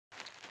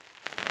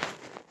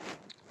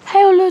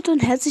Leute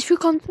und herzlich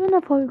willkommen zu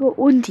einer Folge.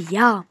 Und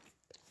ja,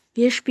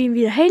 wir spielen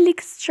wieder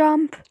Helix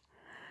Jump.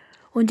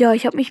 Und ja,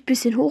 ich habe mich ein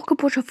bisschen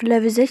hochgepusht. Auf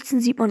Level 16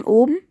 sieht man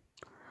oben.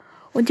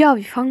 Und ja,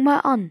 wir fangen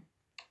mal an.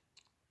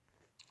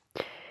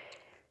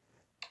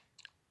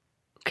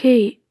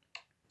 Okay,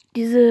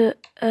 diese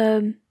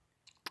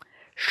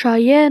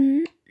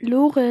Cheyenne,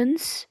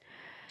 Lorenz,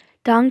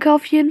 danke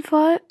auf jeden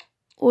Fall.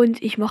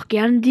 Und ich mache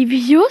gerne die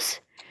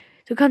Videos.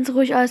 Du kannst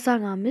ruhig alles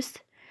sagen. Ah,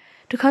 Mist.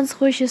 Du kannst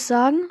ruhig es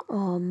sagen.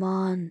 Oh,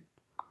 Mann.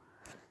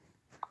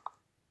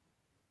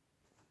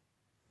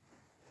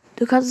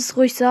 Du kannst es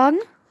ruhig sagen.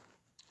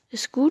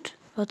 Ist gut.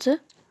 Warte.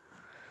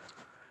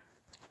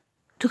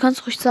 Du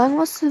kannst ruhig sagen,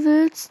 was du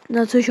willst.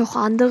 Natürlich auch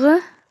andere.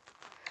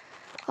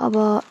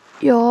 Aber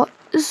ja,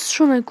 ist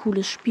schon ein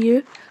cooles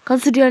Spiel.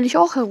 Kannst du dir eigentlich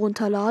auch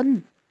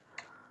herunterladen.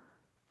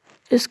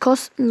 Ist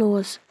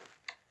kostenlos.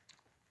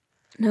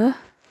 Ne?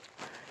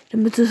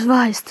 Damit du es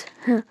weißt.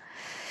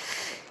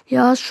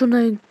 Ja, ist schon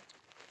ein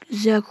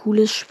sehr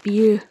cooles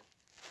Spiel.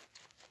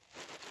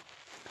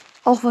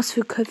 Auch was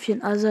für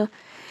Köpfchen. Also,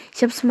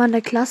 ich habe es mal in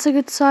der Klasse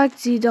gezeigt.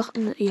 Sie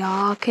dachten,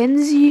 ja,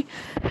 kennen sie.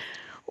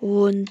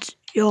 Und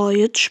ja,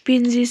 jetzt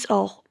spielen sie es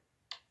auch.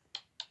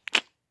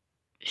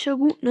 Ist ja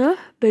gut, ne?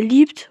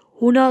 Beliebt.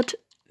 100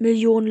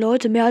 Millionen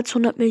Leute, mehr als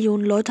 100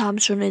 Millionen Leute haben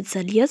es schon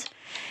installiert.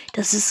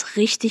 Das ist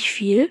richtig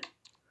viel.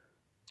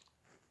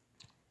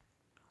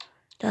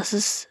 Das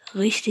ist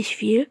richtig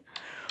viel.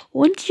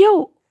 Und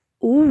yo.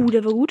 Oh,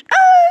 der war gut.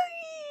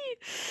 Ai!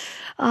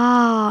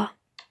 Ah.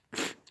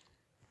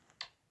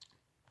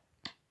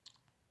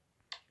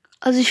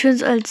 Also ich finde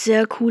es ein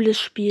sehr cooles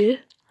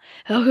Spiel.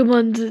 Ja, wenn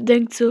man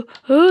denkt so,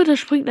 da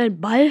springt ein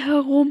Ball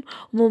herum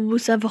und man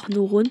muss einfach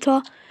nur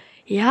runter.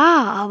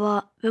 Ja,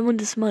 aber wenn man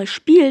das mal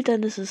spielt,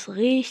 dann ist es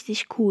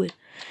richtig cool.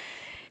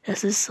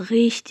 Das ist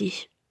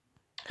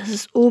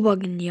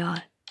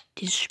obergenial,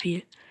 dieses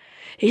Spiel.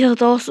 Ich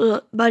dachte auch so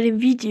bei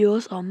den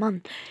Videos, oh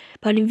Mann,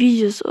 bei den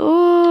Videos,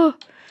 oh,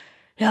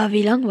 ja,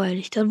 wie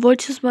langweilig. Dann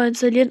wollte ich es mal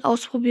installieren,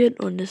 ausprobieren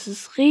und es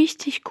ist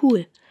richtig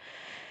cool.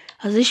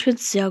 Also ich finde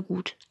es sehr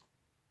gut.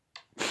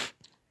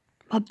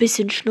 Mal ein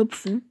bisschen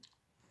Schnupfen.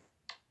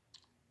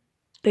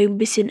 Bin ein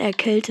bisschen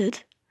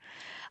erkältet.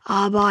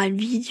 Aber ein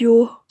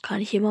Video kann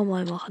ich immer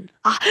mal machen.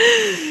 Ah,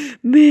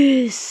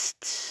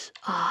 Mist.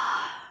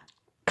 Ah.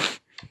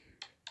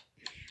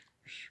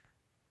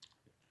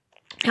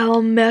 Ja,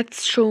 man merkt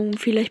es schon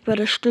vielleicht bei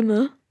der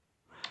Stimme,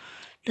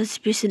 dass ich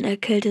ein bisschen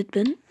erkältet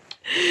bin.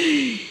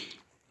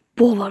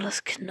 Boah, war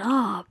das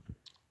knapp.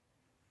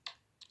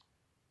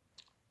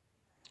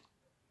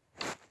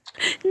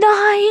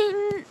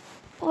 Nein!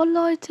 Oh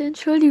Leute,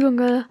 Entschuldigung,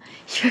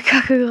 ich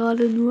verkacke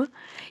gerade nur.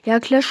 Ja,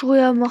 Clash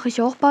Royale mache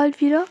ich auch bald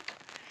wieder.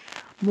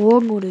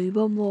 Morgen oder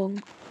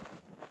übermorgen.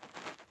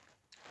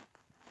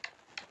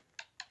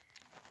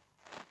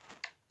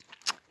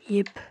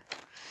 Jep.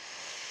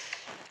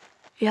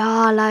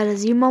 Ja, leider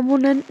 7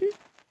 Abonnenten.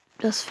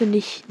 Das finde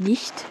ich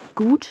nicht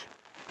gut.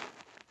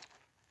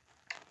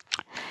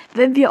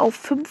 Wenn wir auf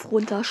 5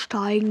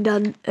 runtersteigen,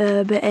 dann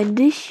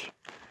beende ich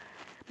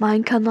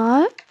meinen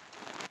Kanal.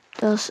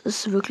 Das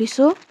ist wirklich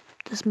so.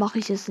 Das mache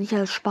ich jetzt nicht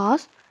als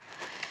Spaß.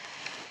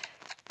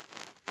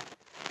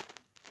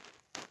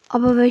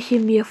 Aber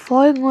welche mir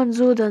folgen und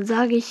so, dann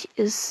sage ich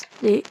es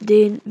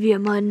den, wie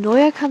mein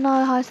neuer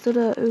Kanal heißt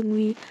oder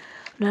irgendwie.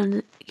 Und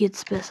dann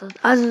geht's besser.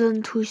 Also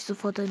dann tue ich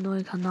sofort einen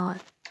neuen Kanal.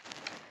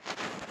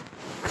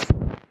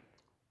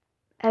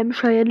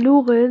 Cheyenne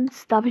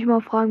Lorenz, darf ich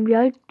mal fragen, wie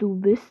alt du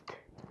bist?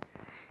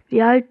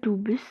 Wie alt du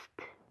bist?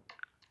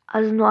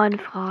 Also nur eine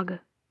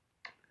Frage.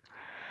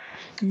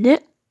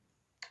 Ne?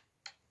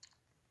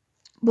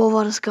 Boah,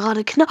 war das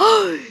gerade knapp.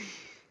 Oh,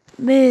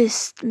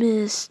 Mist.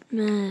 3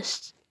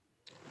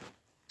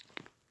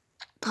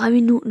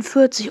 Minuten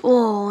 40.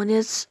 Oh, und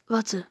jetzt,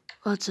 warte,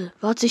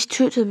 ich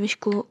töte mich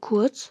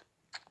kurz.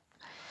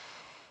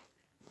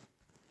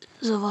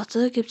 So,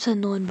 warte, gibt's einen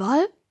neuen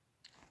Ball?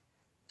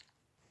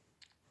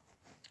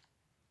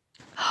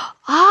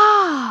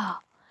 Ah!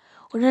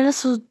 Und dann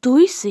ist so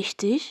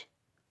durchsichtig.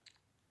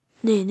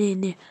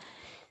 Nee.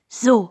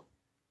 So.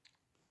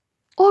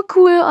 Oh,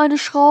 cool, eine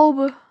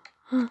Schraube.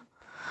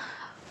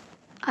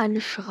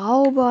 Eine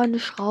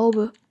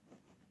Schraube.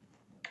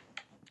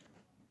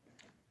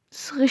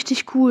 Das ist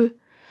richtig cool.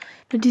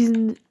 Mit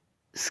diesen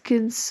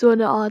Skins, so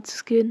eine Art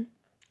Skin.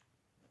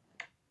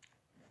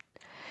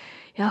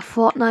 Ja,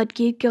 Fortnite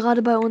geht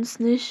gerade bei uns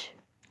nicht.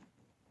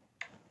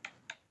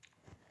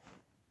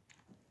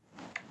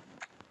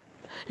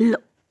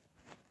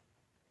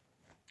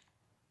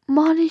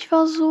 Mann, ich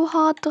war so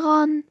hart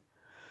dran.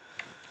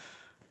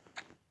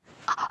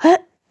 Hä?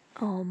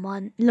 Oh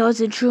Mann.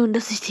 Leute, Entschuldigung,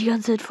 dass ich die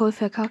ganze Zeit voll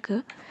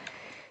verkacke.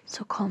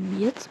 So, komm,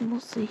 jetzt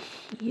muss ich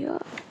hier...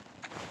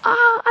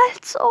 Ah,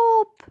 als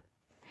ob.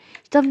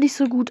 Ich darf nicht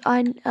so gut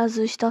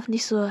ich darf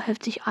nicht so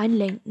heftig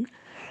einlenken.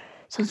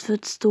 Sonst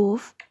wird's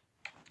doof.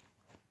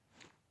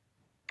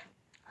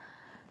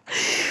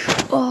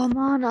 Oh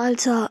Mann,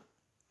 Alter.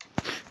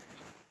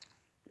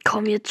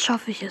 Komm, jetzt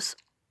schaffe ich es.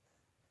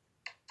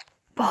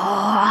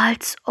 Boah,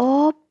 als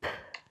ob.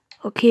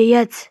 Okay,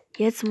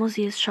 jetzt muss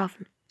ich es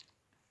schaffen.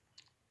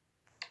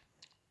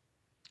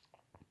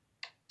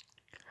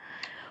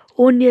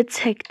 Und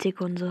jetzt Hektik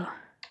und so.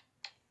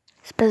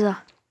 Ist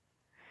besser.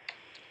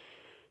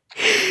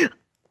 Ich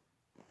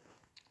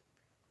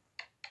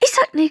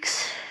sag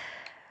nix.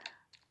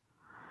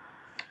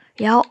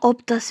 Ja,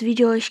 ob das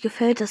Video euch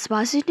gefällt, das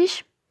weiß ich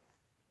nicht.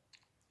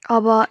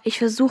 Aber ich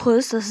versuche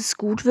es, dass es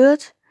gut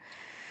wird.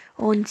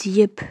 Und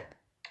jip.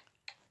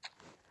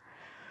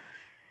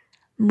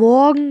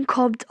 Morgen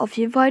kommt auf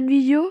jeden Fall ein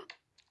Video.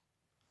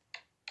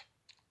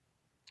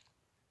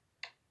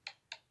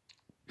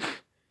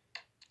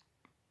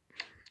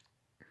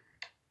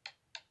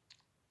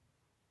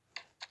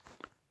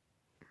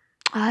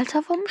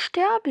 Alter, warum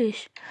sterbe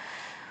ich?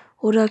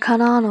 Oder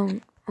keine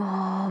Ahnung. Oh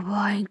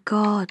mein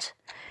Gott.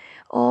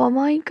 Oh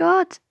mein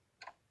Gott.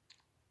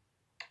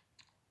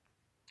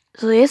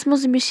 So, jetzt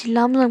muss ich mich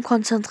langsam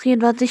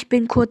konzentrieren. Warte, ich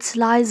bin kurz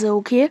leise,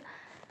 okay?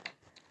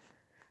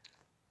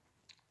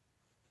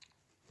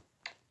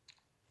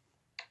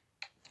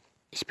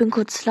 Ich bin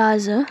kurz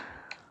leise.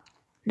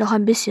 Noch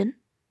ein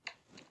bisschen.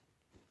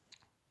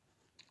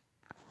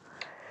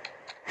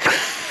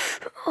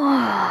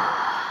 Oh.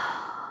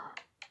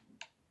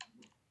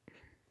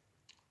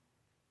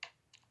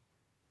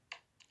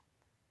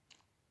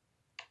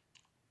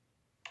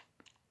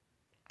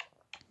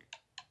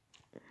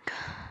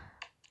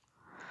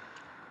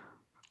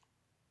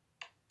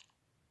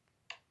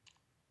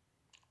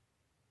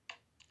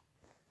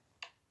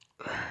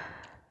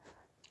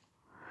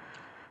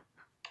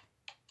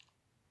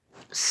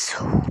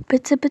 So,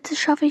 bitte, bitte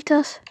schaffe ich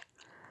das.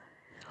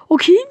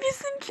 Okay, wir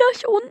sind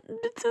gleich unten,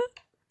 bitte.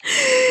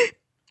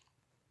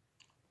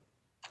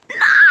 Nein!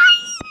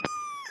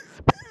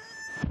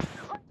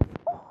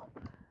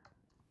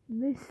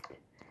 Mist.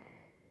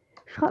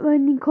 Schreibt mal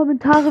in die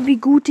Kommentare, wie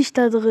gut ich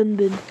da drin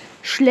bin.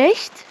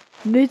 Schlecht,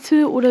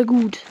 mittel oder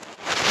gut?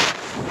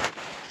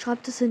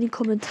 Schreibt es in die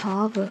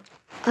Kommentare.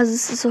 Also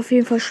es ist auf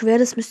jeden Fall schwer,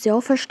 das müsst ihr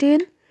auch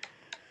verstehen.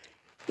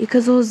 Ihr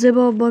könnt es auch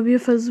selber bei mir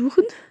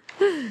versuchen,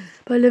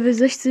 bei Level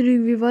 16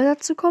 irgendwie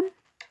weiterzukommen.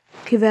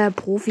 Okay, wer ein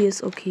Profi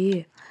ist,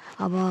 okay.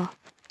 Aber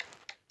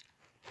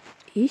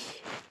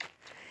ich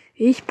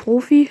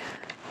Profi?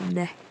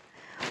 Ne.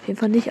 Auf jeden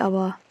Fall nicht,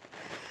 aber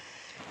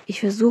ich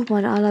versuche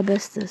mein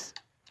allerbestes.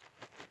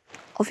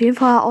 Auf jeden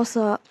Fall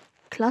außer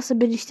Klasse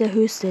bin ich der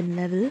höchste im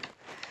Level.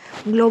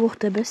 Und glaube auch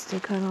der beste,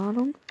 keine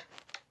Ahnung.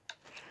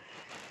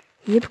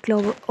 Ich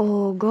glaube,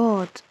 oh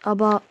Gott.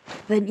 Aber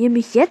wenn ihr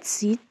mich jetzt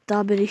seht,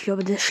 da bin ich,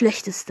 glaube ich, der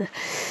schlechteste.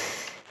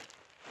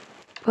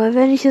 Weil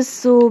wenn ich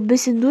es so ein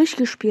bisschen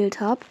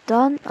durchgespielt habe,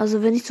 dann,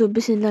 also wenn ich so ein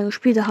bisschen lang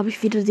gespielt habe, habe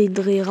ich wieder den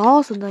Dreh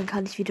raus und dann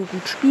kann ich wieder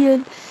gut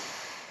spielen.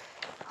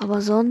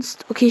 Aber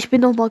sonst, okay, ich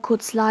bin noch mal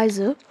kurz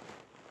leise.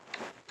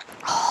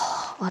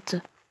 Oh,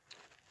 warte.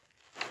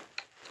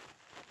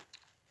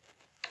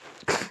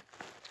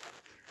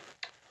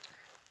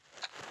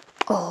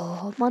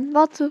 Oh Mann,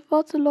 warte,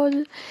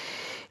 Leute.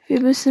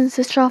 Wir müssen es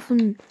jetzt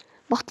schaffen.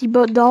 Macht die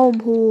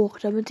Daumen hoch,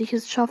 damit ich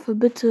es schaffe,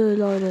 bitte,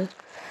 Leute.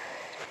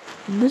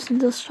 Wir müssen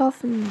das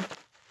schaffen.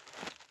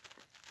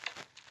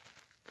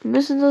 Wir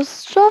müssen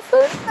das schaffen.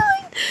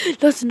 Nein.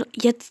 Leute,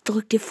 jetzt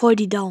drückt ihr voll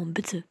die Daumen.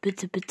 Bitte,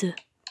 bitte, bitte.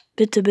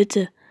 Bitte,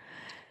 bitte.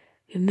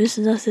 Wir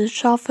müssen das jetzt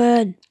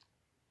schaffen.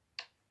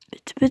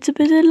 Bitte, bitte,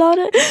 bitte,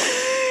 Leute.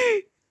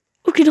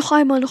 Okay, noch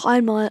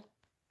einmal.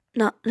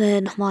 Na,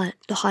 nochmal.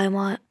 Noch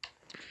einmal.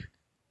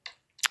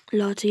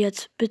 Leute,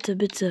 jetzt bitte,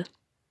 bitte.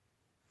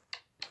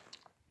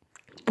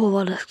 Boah,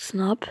 war das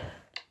knapp.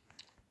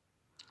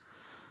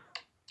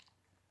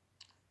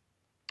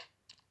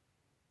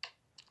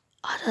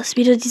 Ah, da ist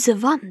wieder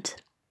diese Wand.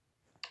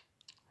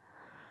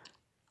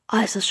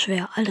 Ah, ist das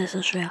schwer. Alter, ist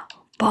das schwer.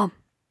 Bam.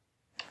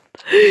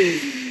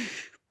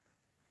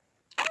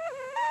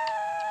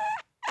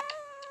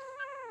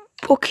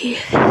 Okay.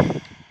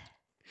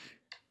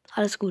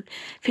 Alles gut.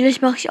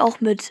 Vielleicht mache ich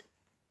auch mit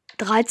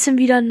 13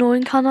 wieder einen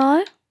neuen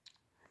Kanal.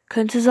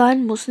 Könnte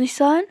sein, muss nicht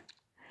sein.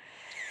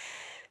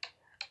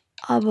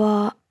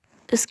 Aber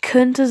es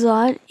könnte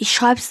sein. Ich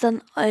schreibe es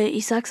dann,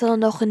 ich sag's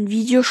dann auch im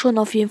Video schon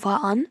auf jeden Fall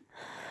an.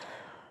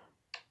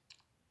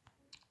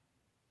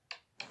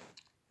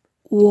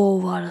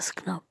 Wow, war das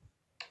knapp.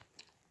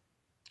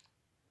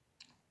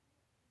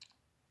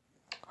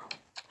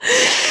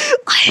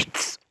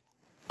 Als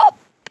ob.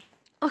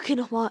 Okay,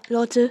 nochmal,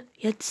 Leute.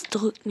 Jetzt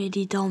drückt mir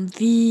die Daumen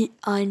wie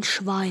ein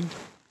Schwein.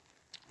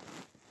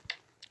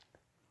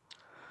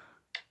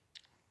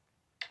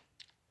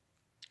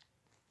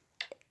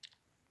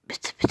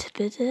 Bitte, bitte,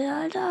 bitte,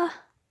 Alter.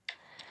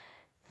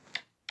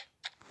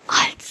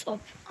 Als ob.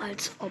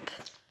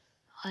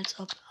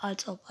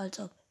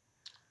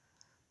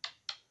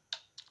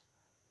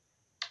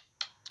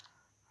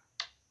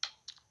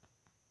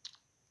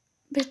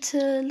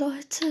 Bitte,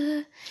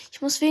 Leute.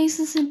 Ich muss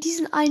wenigstens in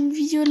diesem einen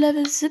Video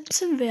Level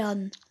 17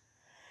 werden.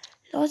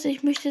 Leute,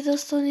 ich möchte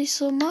das doch nicht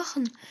so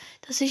machen,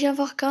 dass ich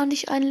einfach gar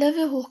nicht ein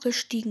Level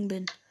hochgestiegen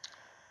bin.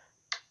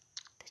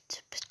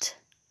 Bitte, bitte.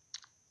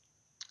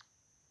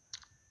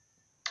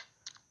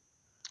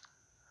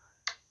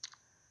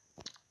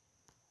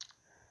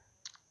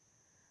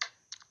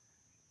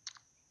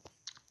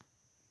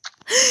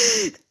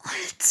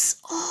 Als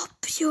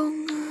ob,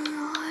 Junge.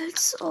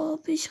 Als Als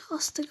ob, ich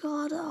raste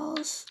gerade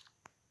aus.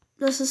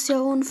 Das ist ja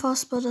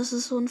unfassbar, das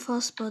ist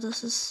unfassbar,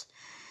 das ist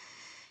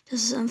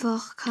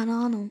einfach, keine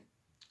Ahnung.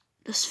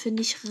 Das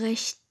finde ich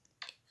richtig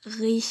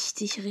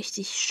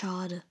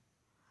schade.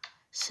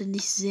 Das finde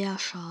ich sehr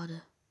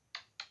schade.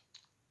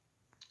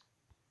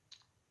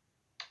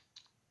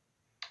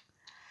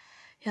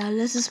 Ja,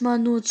 letztes Mal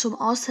nur zum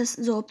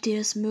Austesten, so ob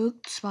ihr es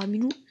mögt, 2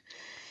 Minuten.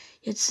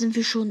 Jetzt sind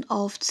wir schon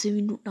auf 10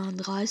 Minuten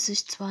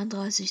 31,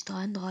 32,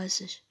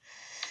 33.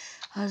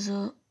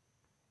 Also,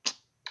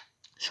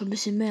 schon ein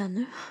bisschen mehr,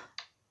 ne?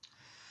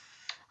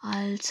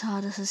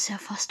 Alter, das ist ja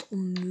fast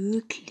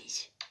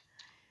unmöglich.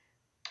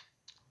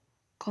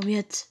 Komm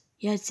jetzt.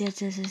 Jetzt.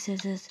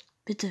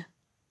 Bitte.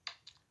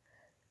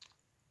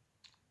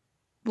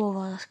 Boah,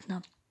 war das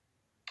knapp.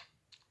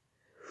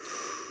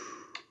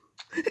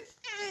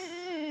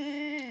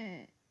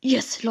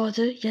 Yes,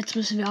 Leute, jetzt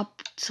müssen wir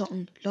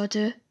abzocken.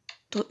 Leute,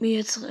 drückt mir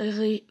jetzt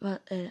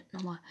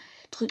nochmal.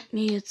 Drückt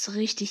mir jetzt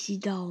richtig die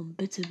Daumen.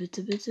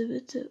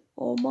 Bitte.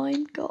 Oh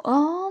mein Gott.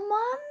 Oh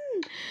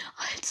Mann.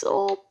 Als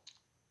ob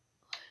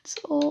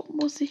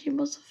muss ich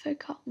immer so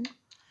verkacken.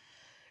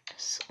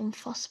 Das ist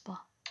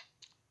unfassbar.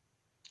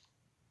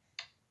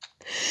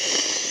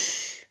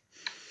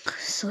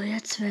 So,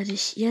 jetzt werde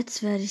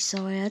ich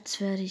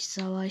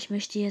sauer. Ich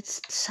möchte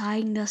jetzt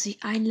zeigen, dass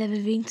ich ein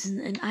Level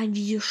wenigstens in ein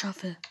Video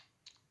schaffe.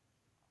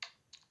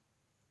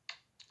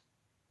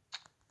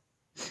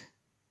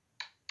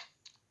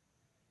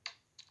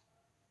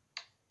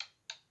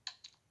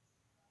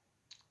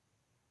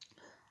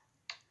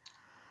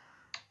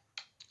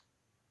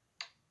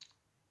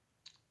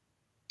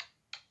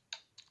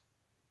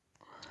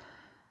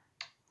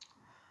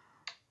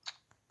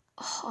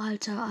 Oh,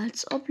 Alter,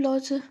 als ob,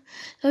 Leute,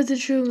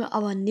 Entschuldigung,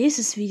 aber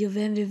nächstes Video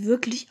werden wir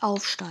wirklich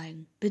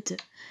aufsteigen. Bitte.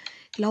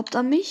 Glaubt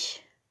an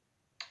mich.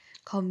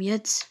 Komm,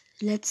 jetzt.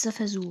 Letzter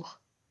Versuch.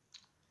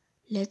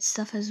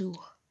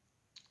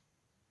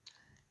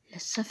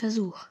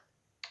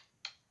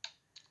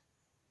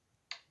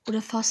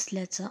 Oder fast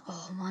letzter.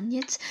 Oh Mann,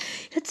 jetzt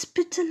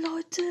bitte,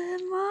 Leute.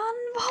 Mann,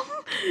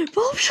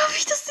 warum schaffe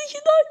ich das nicht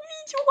in einem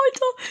Video,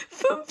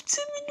 Alter?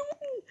 15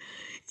 Minuten.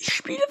 Ich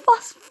spiele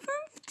fast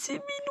 15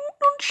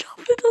 Minuten und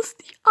schaffe das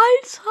nicht.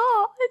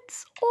 Alter,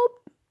 als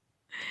ob.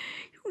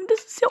 Junge,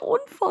 das ist ja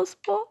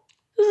unfassbar.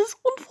 Das ist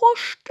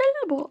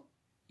unvorstellbar.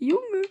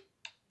 Junge.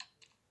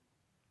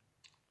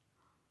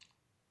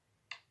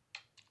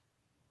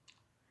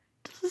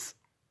 Das ist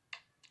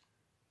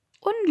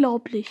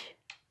unglaublich.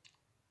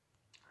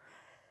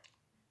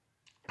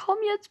 Komm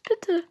jetzt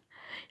bitte.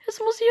 Jetzt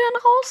muss ich einen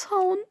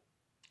raushauen.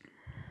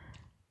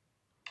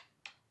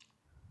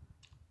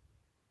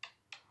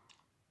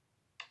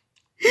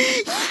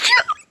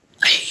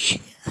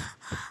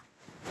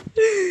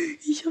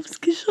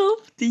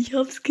 Ich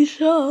hab's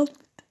geschafft.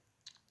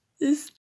 Ist